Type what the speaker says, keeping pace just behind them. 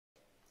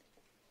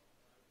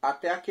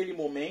Até aquele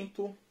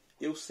momento,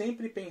 eu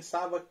sempre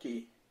pensava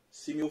que,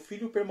 se meu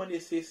filho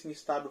permanecesse em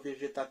estado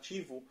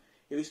vegetativo,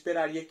 eu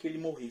esperaria que ele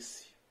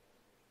morresse.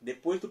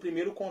 Depois do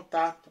primeiro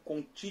contato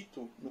com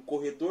Tito no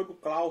corredor do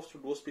claustro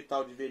do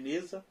Hospital de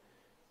Veneza,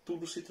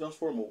 tudo se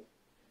transformou.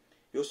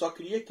 Eu só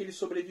queria que ele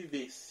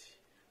sobrevivesse,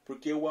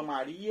 porque eu o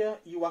amaria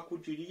e o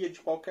acudiria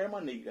de qualquer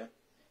maneira.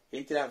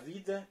 Entre a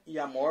vida e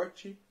a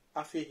morte,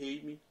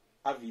 aferrei-me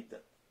à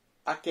vida.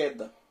 A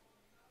Queda,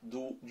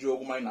 do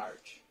Diogo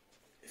Mainardi.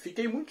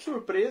 Fiquei muito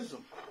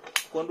surpreso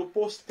quando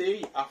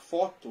postei a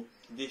foto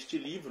deste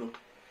livro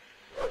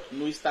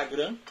no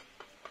Instagram.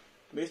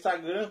 Meu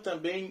Instagram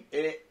também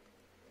é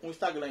um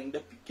Instagram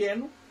ainda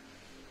pequeno,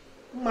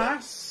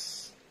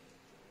 mas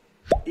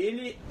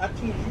ele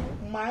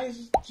atingiu mais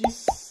de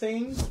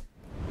 100,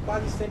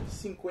 quase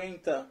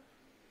 150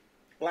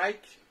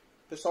 likes.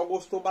 O pessoal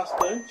gostou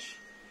bastante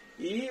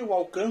e o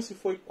alcance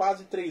foi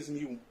quase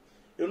 3.000.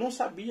 Eu não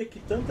sabia que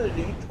tanta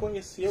gente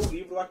conhecia o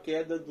livro A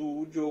Queda,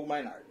 do Diogo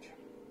Mainardi.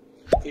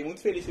 Fiquei muito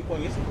feliz que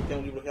conheçam, porque é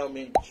um livro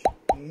realmente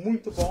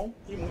muito bom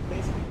e muito bem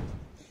escrito.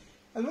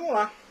 Mas vamos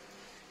lá.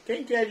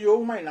 Quem que é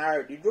Diogo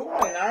Mainardi? Diogo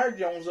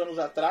Mainardi, há uns anos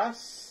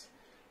atrás,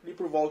 ali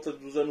por volta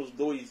dos anos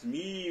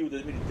 2000,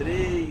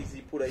 2003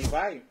 e por aí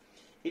vai,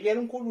 ele era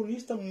um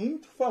colunista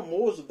muito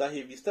famoso da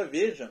revista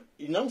Veja.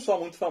 E não só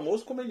muito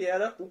famoso, como ele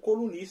era o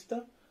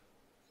colunista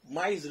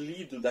mais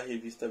lido da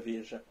revista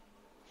Veja.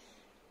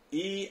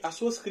 E as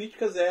suas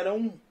críticas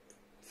eram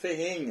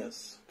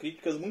ferrenhas,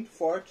 críticas muito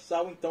fortes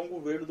ao então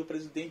governo do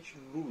presidente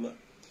Lula.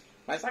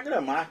 Mas a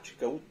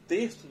gramática, o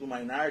texto do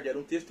Mainardi era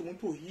um texto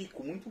muito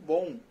rico, muito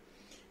bom.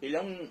 Ele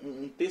é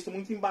um texto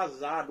muito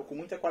embasado, com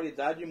muita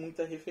qualidade e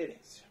muita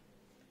referência.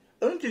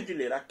 Antes de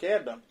ler A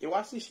Queda, eu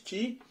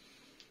assisti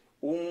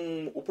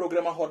o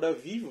programa Roda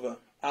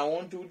Viva,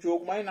 onde o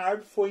Diogo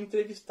Mainardi foi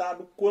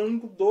entrevistado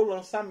quando do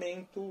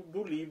lançamento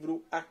do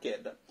livro A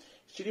Queda.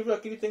 Este livro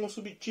aqui ele tem um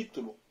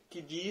subtítulo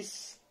que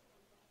diz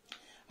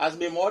As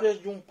Memórias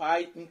de um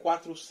Pai em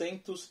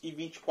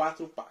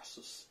 424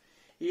 Passos.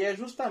 E é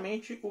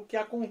justamente o que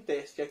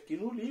acontece aqui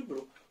no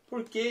livro,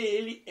 porque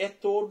ele é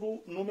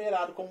todo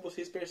numerado, como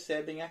vocês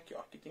percebem aqui. Ó.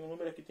 Aqui tem um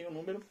número, aqui tem um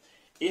número.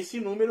 Esse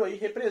número aí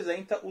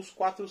representa os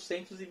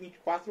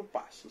 424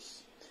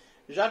 passos.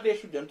 Já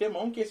deixo de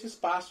antemão que esses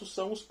passos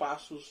são os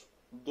passos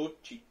do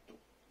Tito.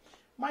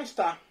 Mas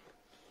tá.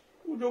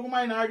 O Diogo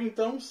Mainardi,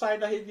 então, sai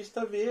da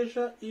revista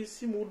Veja e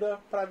se muda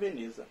para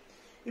Veneza.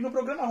 E no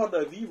programa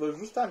Roda Viva,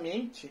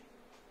 justamente,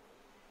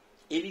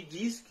 ele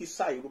diz que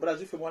saiu do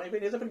Brasil e foi morar em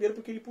Veneza, primeiro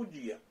porque ele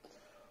podia.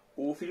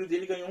 O filho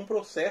dele ganhou um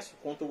processo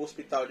contra o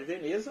Hospital de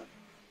Veneza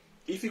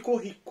e ficou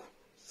rico.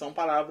 São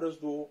palavras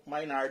do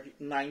Mainardi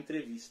na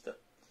entrevista.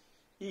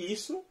 E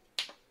isso,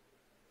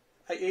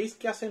 eis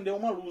que acendeu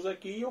uma luz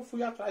aqui e eu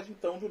fui atrás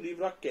então do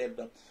livro A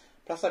Queda,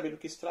 para saber do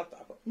que se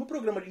tratava. No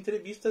programa de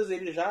entrevistas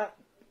ele já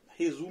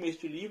resume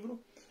este livro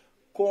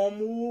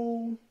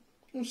como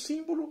um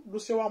símbolo do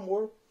seu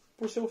amor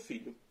por seu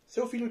filho.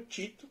 Seu filho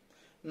Tito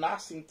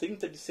nasce em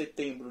 30 de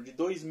setembro de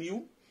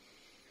 2000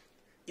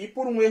 e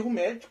por um erro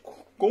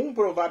médico,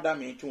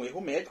 comprovadamente um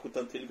erro médico,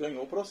 tanto que ele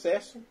ganhou o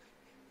processo,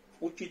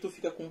 o Tito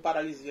fica com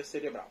paralisia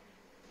cerebral.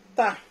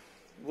 Tá,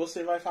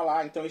 você vai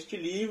falar, então este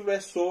livro é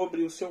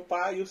sobre o seu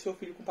pai e o seu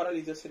filho com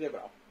paralisia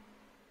cerebral.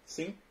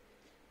 Sim,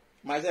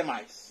 mas é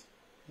mais.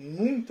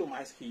 Muito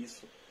mais que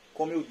isso.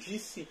 Como eu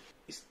disse,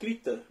 a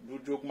escrita do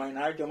Diogo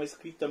Mainardi é uma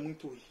escrita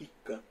muito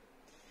rica.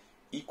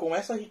 E com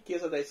essa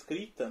riqueza da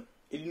escrita,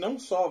 ele não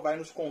só vai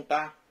nos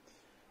contar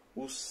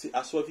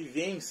a sua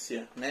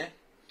vivência, né,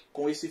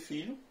 com esse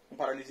filho, com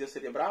paralisia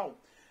cerebral,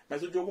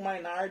 mas o Diogo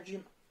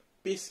Mainardi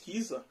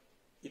pesquisa,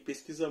 e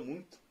pesquisa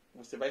muito.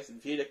 Você vai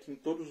ver aqui em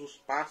todos os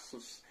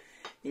passos,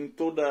 em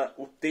todo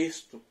o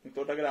texto, em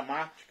toda a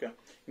gramática.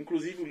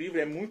 Inclusive o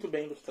livro é muito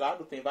bem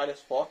ilustrado, tem várias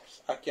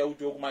fotos. Aqui é o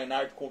Diogo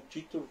Mainardi com o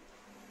Tito,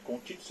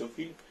 seu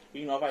filho,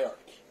 em Nova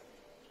York.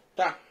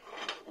 Tá.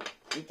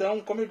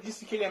 Então, como eu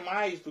disse que ele é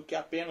mais do que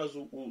apenas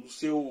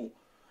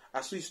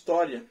a sua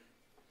história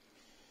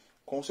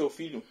com o seu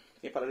filho que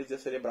tem paralisia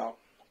cerebral.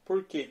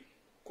 Por quê?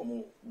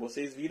 Como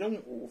vocês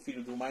viram, o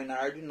filho do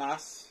Mainardi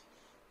nasce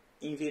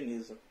em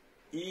Veneza.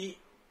 E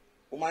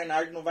o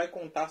Mainardi não vai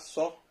contar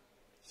só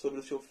sobre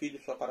o seu filho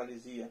e sua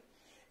paralisia.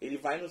 Ele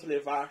vai nos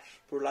levar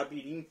por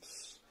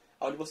labirintos,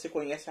 onde você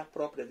conhece a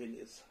própria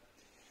Veneza.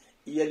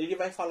 E ali ele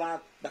vai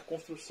falar da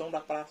construção da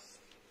praça,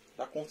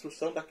 da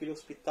construção daquele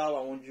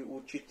hospital onde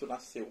o Tito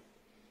nasceu.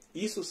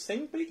 Isso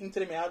sempre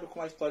entremeado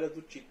com a história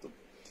do Tito.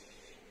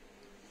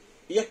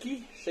 E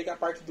aqui chega a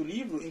parte do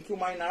livro em que o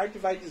Mainardi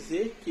vai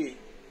dizer que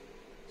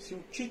se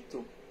o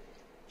Tito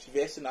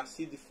tivesse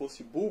nascido e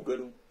fosse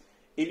búlgaro,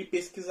 ele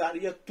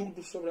pesquisaria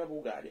tudo sobre a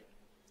Bulgária.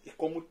 E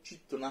como o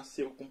Tito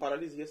nasceu com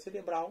paralisia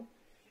cerebral,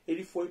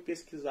 ele foi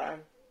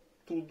pesquisar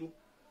tudo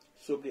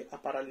sobre a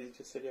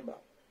paralisia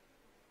cerebral.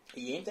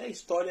 E entre a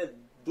história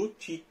do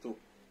Tito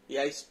e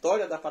a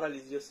história da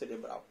paralisia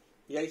cerebral,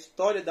 e a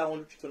história da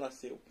onde o Tito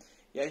nasceu,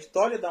 e a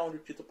história da onde o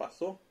Tito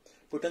passou,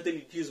 portanto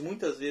ele diz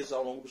muitas vezes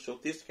ao longo do seu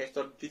texto que a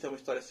história do Tito é uma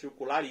história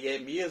circular, e é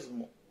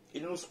mesmo,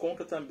 ele nos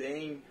conta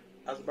também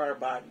as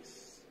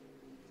barbáries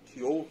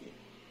que houve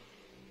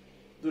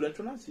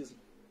durante o nazismo.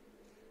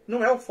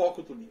 Não é o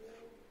foco do livro.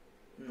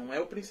 Não é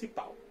o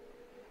principal.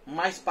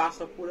 Mas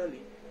passa por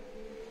ali.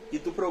 E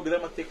do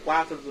programa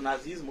T4 do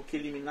nazismo, que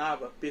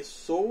eliminava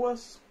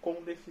pessoas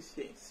com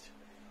deficiência.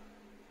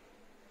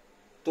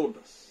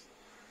 Todas.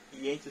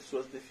 E entre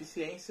suas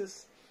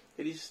deficiências,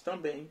 eles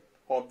também,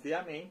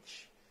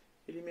 obviamente,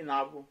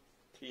 eliminavam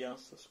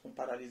crianças com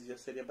paralisia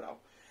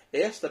cerebral.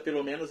 Esta,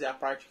 pelo menos, é a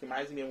parte que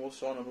mais me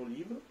emociona no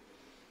livro,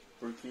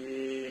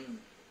 porque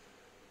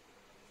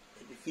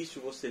é difícil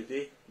você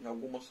ver em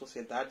algumas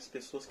sociedades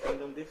pessoas que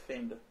ainda não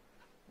defendam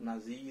o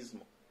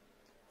nazismo,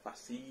 o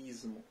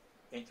fascismo,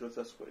 entre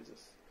outras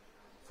coisas.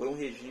 Foi um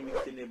regime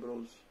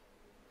tenebroso.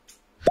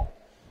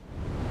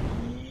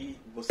 E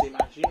você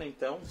imagina,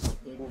 então,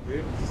 um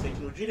governo que se sente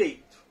no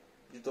direito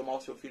de tomar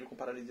o seu filho com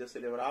paralisia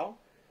cerebral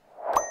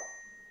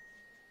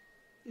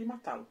e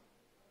matá-lo,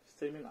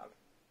 exterminá-lo.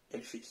 É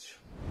difícil.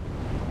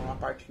 É uma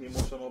parte que me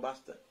emocionou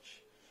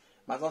bastante.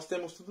 Mas nós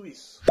temos tudo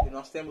isso. E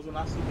nós temos o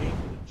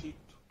nascimento do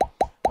Tito.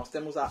 Nós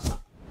temos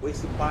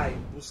esse pai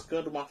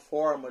buscando uma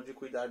forma de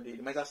cuidar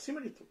dele. Mas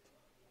acima de tudo,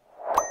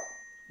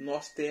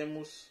 nós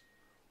temos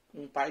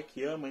um pai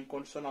que ama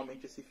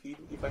incondicionalmente esse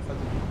filho e vai fazer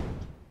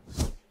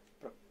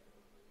tudo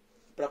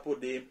para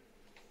poder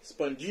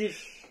expandir,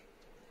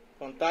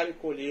 plantar e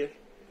colher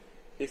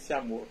esse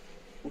amor.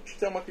 O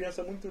Tito é uma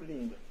criança muito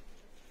linda.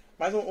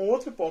 Mas um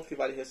outro ponto que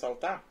vale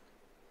ressaltar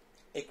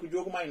é que o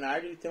Diogo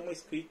Mainardi ele tem uma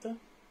escrita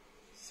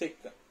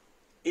seca.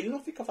 Ele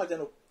não fica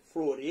fazendo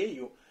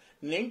floreio,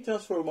 nem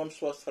transformando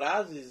suas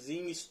frases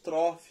em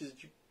estrofes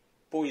de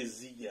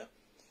poesia.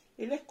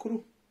 Ele é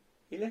cru.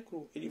 Ele é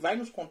cru. Ele vai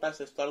nos contar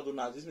essa história do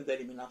nazismo e da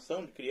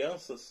eliminação de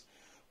crianças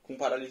com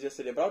paralisia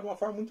cerebral de uma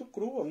forma muito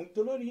crua, muito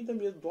dolorida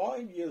mesmo.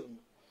 Dói mesmo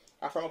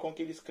a forma com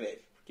que ele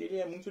escreve. Porque ele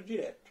é muito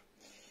direto.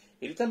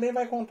 Ele também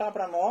vai contar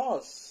para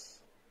nós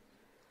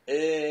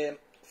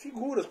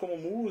figuras como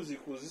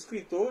músicos,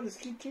 escritores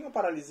que tinham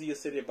paralisia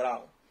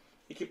cerebral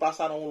e que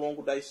passaram ao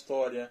longo da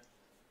história.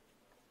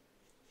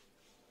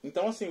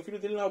 Então, assim, o filho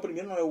dele não é o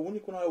primeiro, não é o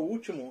único, não é o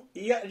último.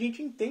 E a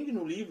gente entende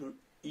no livro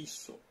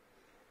isso.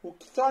 O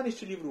que torna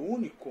este livro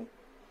único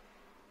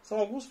são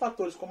alguns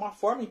fatores, como a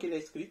forma em que ele é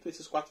escrito,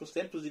 esses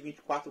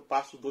 424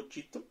 passos do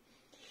Tito.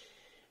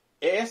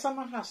 É essa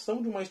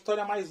narração de uma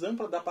história mais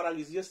ampla da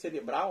paralisia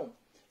cerebral,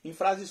 em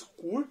frases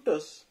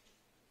curtas,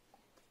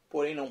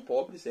 porém não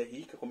pobres, é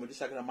rica. Como eu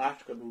disse, a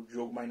gramática do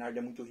Diogo Mainardi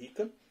é muito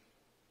rica.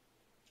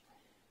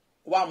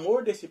 O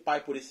amor desse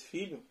pai por esse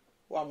filho,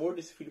 o amor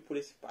desse filho por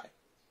esse pai.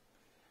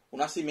 O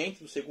nascimento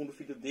do segundo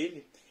filho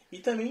dele. E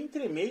também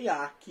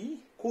entremeia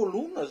aqui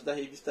colunas da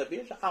revista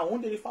Veja,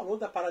 aonde ele falou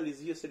da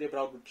paralisia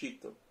cerebral do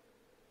Tito.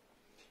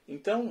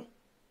 Então,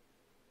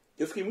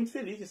 eu fiquei muito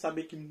feliz em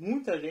saber que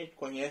muita gente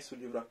conhece o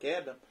livro A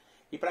Queda.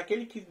 E para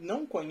aquele que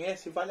não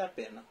conhece, vale a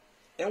pena.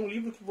 É um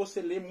livro que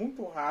você lê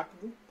muito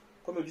rápido.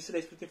 Como eu disse, ele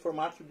é escrito em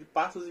formato de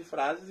passos e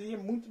frases e é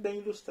muito bem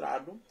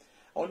ilustrado.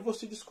 Onde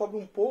você descobre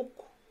um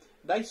pouco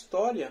da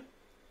história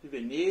de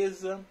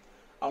Veneza,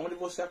 onde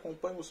você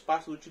acompanha os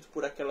passos do Tito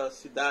por aquela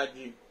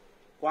cidade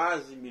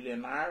quase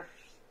milenar,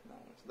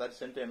 uma cidade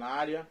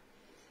centenária.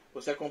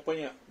 Você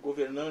acompanha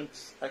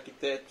governantes,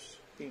 arquitetos,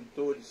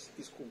 pintores,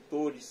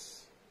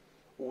 escultores,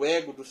 o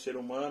ego do ser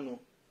humano,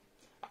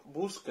 a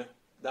busca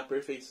da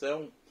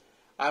perfeição,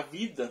 a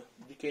vida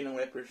de quem não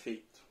é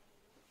perfeito.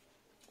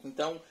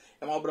 Então,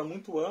 é uma obra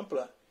muito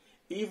ampla.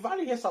 E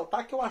vale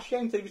ressaltar que eu achei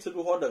a entrevista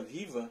do Roda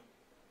Viva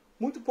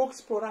muito pouco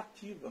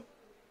explorativa.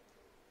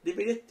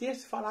 Deveria ter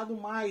se falado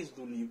mais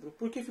do livro,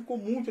 porque ficou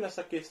muito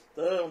nessa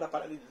questão da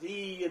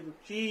paralisia, do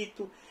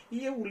Tito,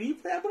 e o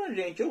livro é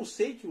abrangente. Eu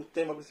sei que o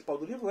tema principal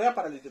do livro é a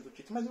paralisia do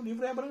Tito, mas o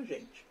livro é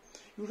abrangente.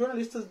 E os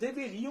jornalistas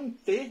deveriam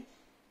ter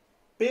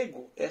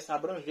pego essa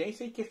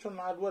abrangência e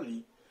questionado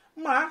ali.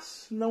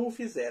 Mas não o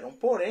fizeram.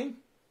 Porém,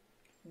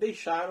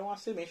 deixaram a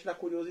semente da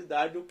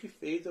curiosidade, o que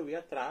fez eu ir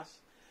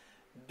atrás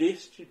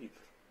deste livro.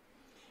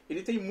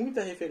 Ele tem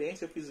muita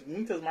referência, eu fiz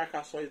muitas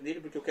marcações nele,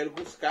 porque eu quero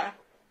buscar...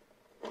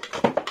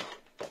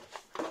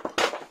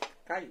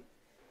 Caiu.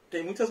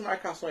 Tem muitas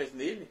marcações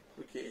nele,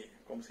 porque,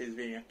 como vocês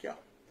veem aqui, ó,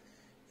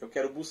 eu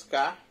quero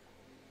buscar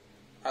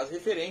as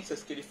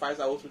referências que ele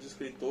faz a outros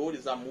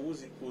escritores, a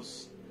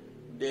músicos,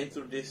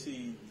 dentro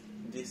desse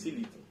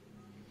livro.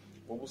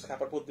 Vou buscar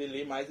para poder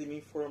ler mais e me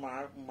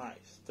informar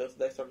mais. Tanto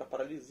da história da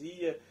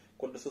paralisia,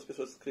 quanto dessas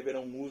pessoas que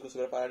escreveram música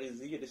sobre a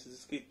paralisia, desses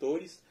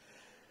escritores.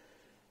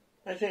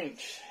 Mas,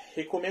 gente,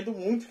 recomendo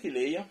muito que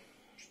leia.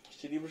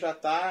 Este livro já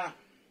está...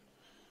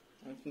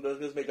 uma das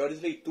minhas melhores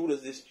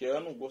leituras deste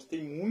ano.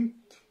 Gostei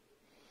muito.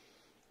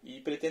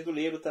 E pretendo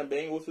ler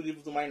também outros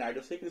livros do Mainardi.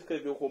 Eu sei que ele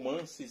escreveu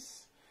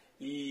romances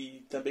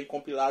e também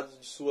compilados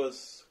de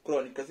suas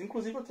crônicas.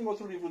 Inclusive eu tenho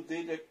outro livro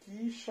dele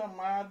aqui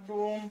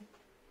chamado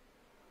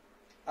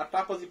A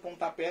Tapas e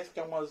Pontapés, que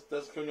é uma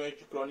das reuniões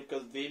de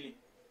crônicas dele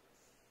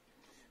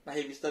na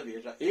revista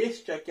Veja.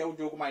 Este aqui é o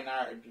Diogo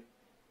Mainardi.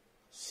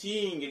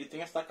 Sim, ele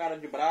tem essa cara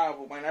de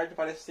bravo. O Mainardi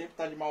parece sempre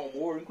estar de mau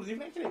humor. Inclusive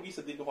na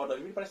entrevista dele do Roda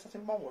Viva ele parece estar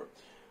sempre de mau humor.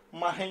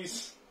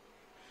 Mas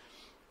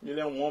ele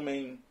é um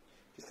homem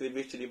que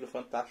escreveu este livro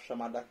fantástico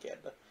chamado A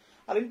Queda.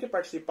 Além de ter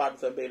participado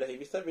também da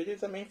revista Veja, ele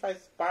também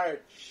faz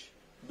parte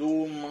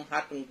do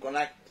Manhattan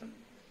Connection,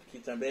 que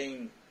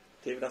também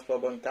teve na sua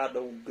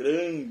bancada o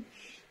grande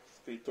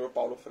escritor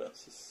Paulo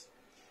Francis.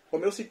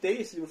 Como eu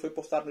citei, esse livro foi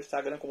postado no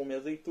Instagram como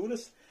Minhas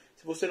Leituras.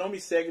 Se você não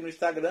me segue no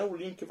Instagram, o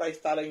link vai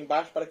estar aí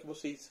embaixo para que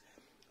vocês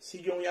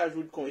sigam e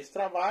ajudem com esse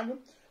trabalho.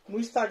 No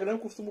Instagram eu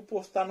costumo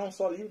postar não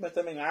só livros, mas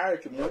também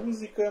arte,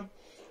 música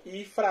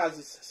e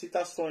frases,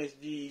 citações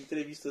de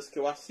entrevistas que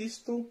eu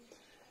assisto,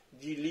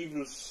 de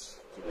livros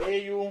que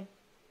leio,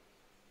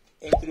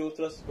 entre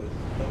outras coisas.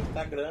 Então o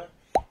Instagram,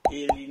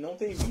 ele não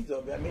tem vídeos,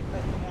 obviamente,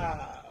 mas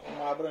tem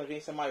uma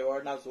abrangência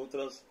maior nas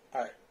outras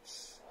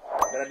artes.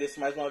 Agradeço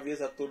mais uma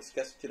vez a todos que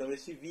assistiram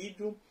esse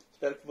vídeo.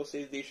 Espero que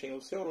vocês deixem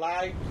o seu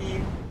like,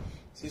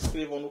 se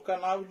inscrevam no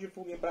canal e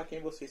divulguem para quem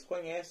vocês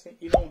conhecem.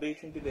 E não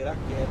deixem de ler A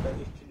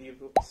Queda, este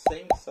livro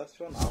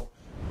sensacional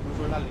do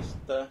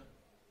jornalista,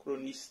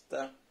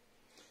 cronista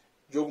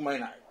Diogo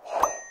Mainardi.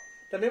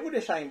 Também vou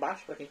deixar aí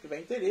embaixo, para quem tiver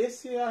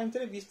interesse, a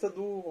entrevista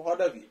do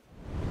Roda Viva.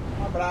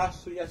 Um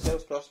abraço e até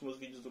os próximos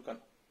vídeos do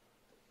canal.